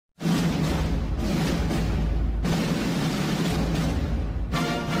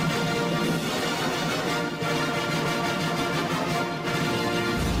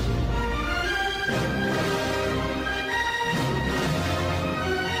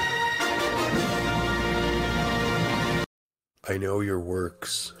I know your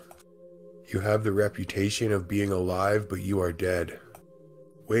works. You have the reputation of being alive, but you are dead.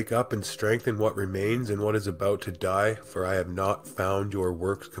 Wake up and strengthen what remains and what is about to die, for I have not found your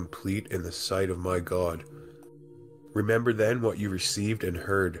works complete in the sight of my God. Remember then what you received and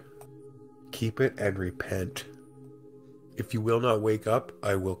heard. Keep it and repent. If you will not wake up,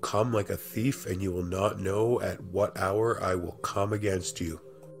 I will come like a thief, and you will not know at what hour I will come against you.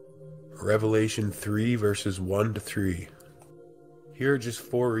 Revelation 3 verses 1 to 3. Here are just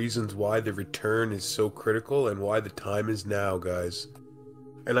 4 reasons why the return is so critical and why the time is now, guys.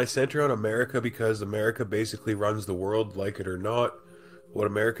 And I center on America because America basically runs the world, like it or not. What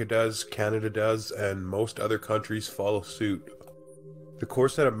America does, Canada does, and most other countries follow suit. The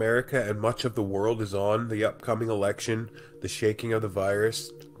course that America and much of the world is on, the upcoming election, the shaking of the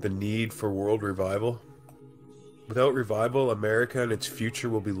virus, the need for world revival. Without revival, America and its future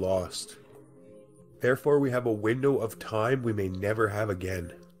will be lost. Therefore, we have a window of time we may never have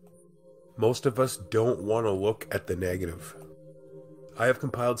again. Most of us don't want to look at the negative. I have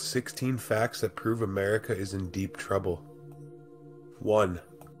compiled 16 facts that prove America is in deep trouble. 1.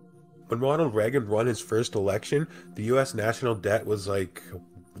 When Ronald Reagan won his first election, the US national debt was like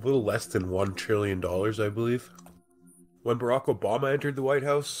a little less than $1 trillion, I believe. When Barack Obama entered the White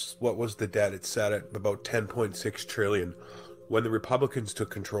House, what was the debt? It sat at about $10.6 trillion. When the Republicans took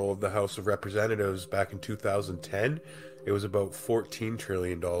control of the House of Representatives back in 2010, it was about $14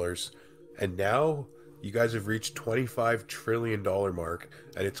 trillion. And now, you guys have reached $25 trillion mark,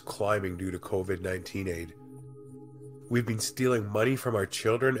 and it's climbing due to COVID-19 aid. We've been stealing money from our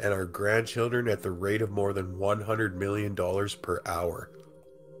children and our grandchildren at the rate of more than $100 million per hour.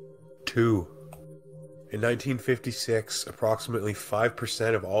 2. In 1956, approximately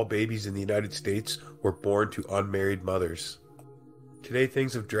 5% of all babies in the United States were born to unmarried mothers. Today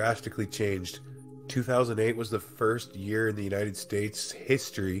things have drastically changed. 2008 was the first year in the United States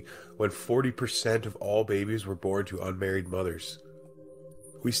history when 40% of all babies were born to unmarried mothers.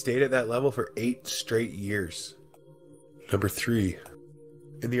 We stayed at that level for 8 straight years. Number 3.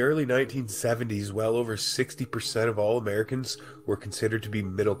 In the early 1970s, well over 60% of all Americans were considered to be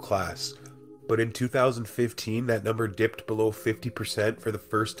middle class. But in 2015, that number dipped below 50% for the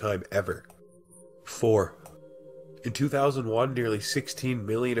first time ever. 4. In 2001, nearly 16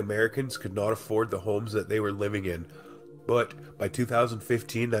 million Americans could not afford the homes that they were living in, but by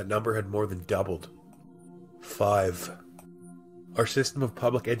 2015 that number had more than doubled. 5. Our system of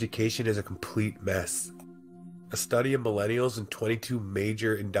public education is a complete mess. A study of millennials in 22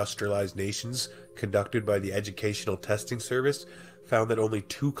 major industrialized nations conducted by the Educational Testing Service found that only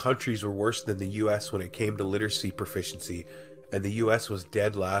 2 countries were worse than the US when it came to literacy proficiency, and the US was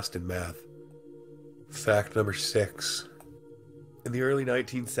dead last in math. Fact number 6. In the early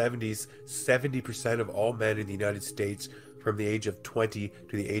 1970s, 70% of all men in the United States from the age of 20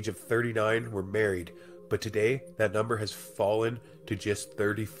 to the age of 39 were married, but today that number has fallen to just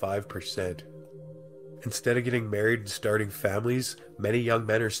 35%. Instead of getting married and starting families, many young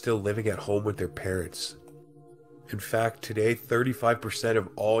men are still living at home with their parents. In fact, today 35% of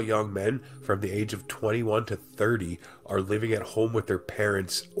all young men from the age of 21 to 30 are living at home with their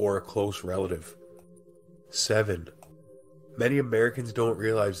parents or a close relative. 7. Many Americans don't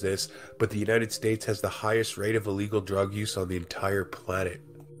realize this, but the United States has the highest rate of illegal drug use on the entire planet.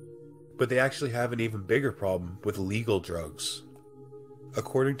 But they actually have an even bigger problem with legal drugs.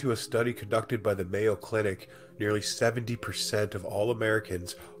 According to a study conducted by the Mayo Clinic, nearly 70% of all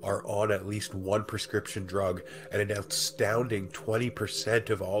Americans are on at least one prescription drug, and an astounding 20%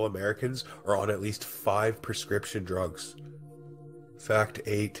 of all Americans are on at least 5 prescription drugs. Fact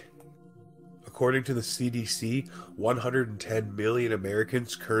 8. According to the CDC, 110 million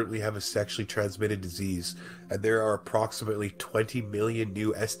Americans currently have a sexually transmitted disease, and there are approximately 20 million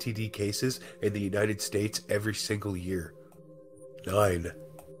new STD cases in the United States every single year. 9.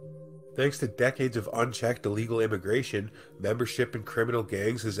 Thanks to decades of unchecked illegal immigration, membership in criminal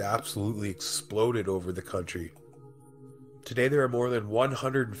gangs has absolutely exploded over the country. Today there are more than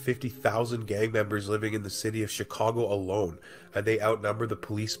 150,000 gang members living in the city of Chicago alone, and they outnumber the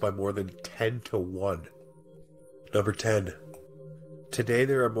police by more than 10 to 1. Number 10. Today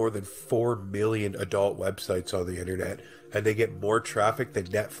there are more than 4 million adult websites on the internet, and they get more traffic than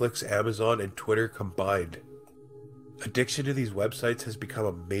Netflix, Amazon, and Twitter combined. Addiction to these websites has become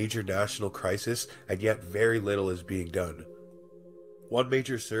a major national crisis, and yet very little is being done. One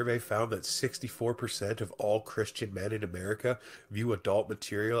major survey found that 64% of all Christian men in America view adult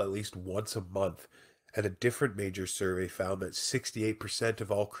material at least once a month, and a different major survey found that 68%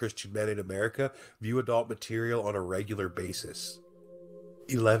 of all Christian men in America view adult material on a regular basis.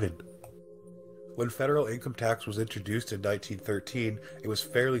 11. When federal income tax was introduced in 1913, it was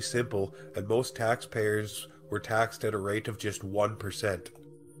fairly simple, and most taxpayers were taxed at a rate of just 1%.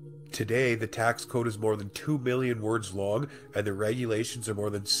 Today, the tax code is more than 2 million words long, and the regulations are more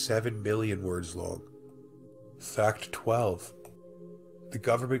than 7 million words long. Fact 12. The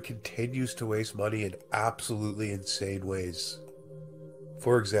government continues to waste money in absolutely insane ways.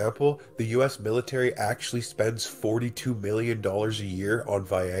 For example, the US military actually spends $42 million a year on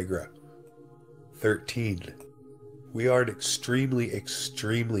Viagra. 13. We are an extremely,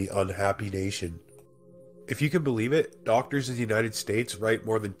 extremely unhappy nation. If you can believe it, doctors in the United States write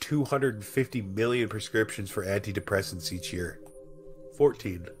more than 250 million prescriptions for antidepressants each year.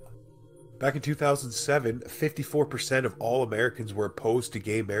 14. Back in 2007, 54% of all Americans were opposed to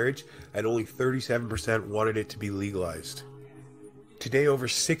gay marriage, and only 37% wanted it to be legalized. Today, over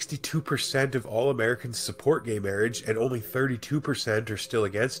 62% of all Americans support gay marriage, and only 32% are still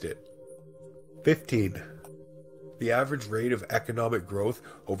against it. 15. The average rate of economic growth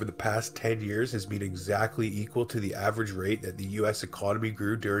over the past 10 years has been exactly equal to the average rate that the US economy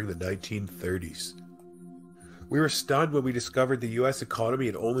grew during the 1930s. We were stunned when we discovered the US economy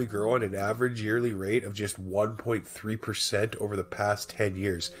had only grown at an average yearly rate of just 1.3% over the past 10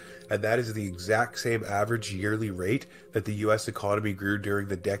 years, and that is the exact same average yearly rate that the US economy grew during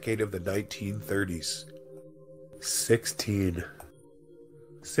the decade of the 1930s. 16.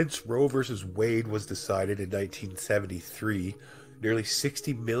 Since Roe v. Wade was decided in 1973, nearly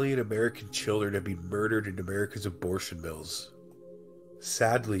 60 million American children have been murdered in America's abortion mills.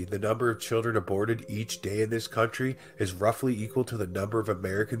 Sadly, the number of children aborted each day in this country is roughly equal to the number of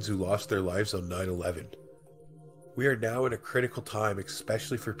Americans who lost their lives on 9/11. We are now in a critical time,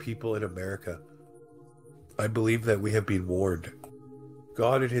 especially for people in America. I believe that we have been warned.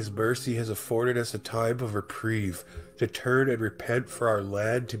 God in His mercy has afforded us a time of reprieve to turn and repent for our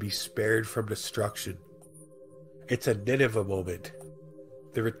land to be spared from destruction. It's a Nineveh moment.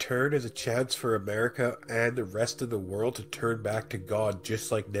 The return is a chance for America and the rest of the world to turn back to God,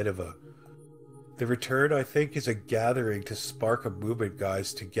 just like Nineveh. The return, I think, is a gathering to spark a movement,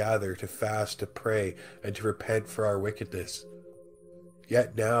 guys, to gather, to fast, to pray, and to repent for our wickedness.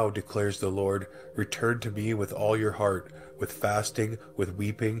 Yet now, declares the Lord, return to me with all your heart, with fasting, with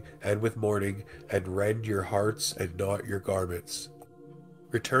weeping, and with mourning, and rend your hearts and not your garments.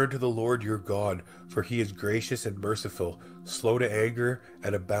 Return to the Lord your God, for He is gracious and merciful, slow to anger,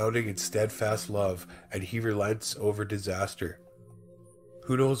 and abounding in steadfast love, and He relents over disaster.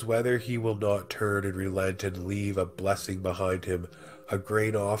 Who knows whether He will not turn and relent and leave a blessing behind Him, a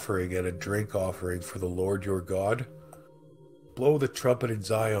grain offering and a drink offering for the Lord your God? Blow the trumpet in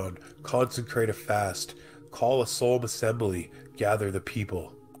Zion, consecrate a fast, call a solemn assembly, gather the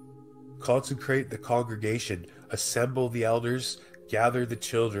people. Consecrate the congregation, assemble the elders, gather the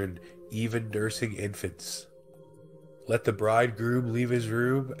children, even nursing infants. Let the bridegroom leave his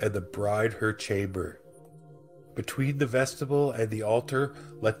room, and the bride her chamber. Between the vestibule and the altar,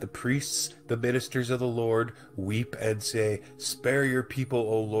 let the priests, the ministers of the Lord, weep and say, spare your people,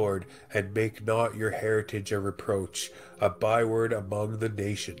 O Lord, and make not your heritage a reproach, a byword among the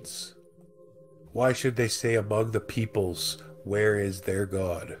nations. Why should they say among the peoples, where is their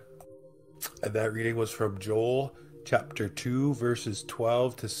God? And that reading was from Joel chapter 2, verses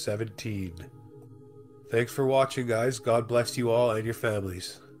 12 to 17. Thanks for watching, guys. God bless you all and your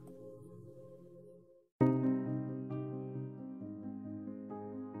families.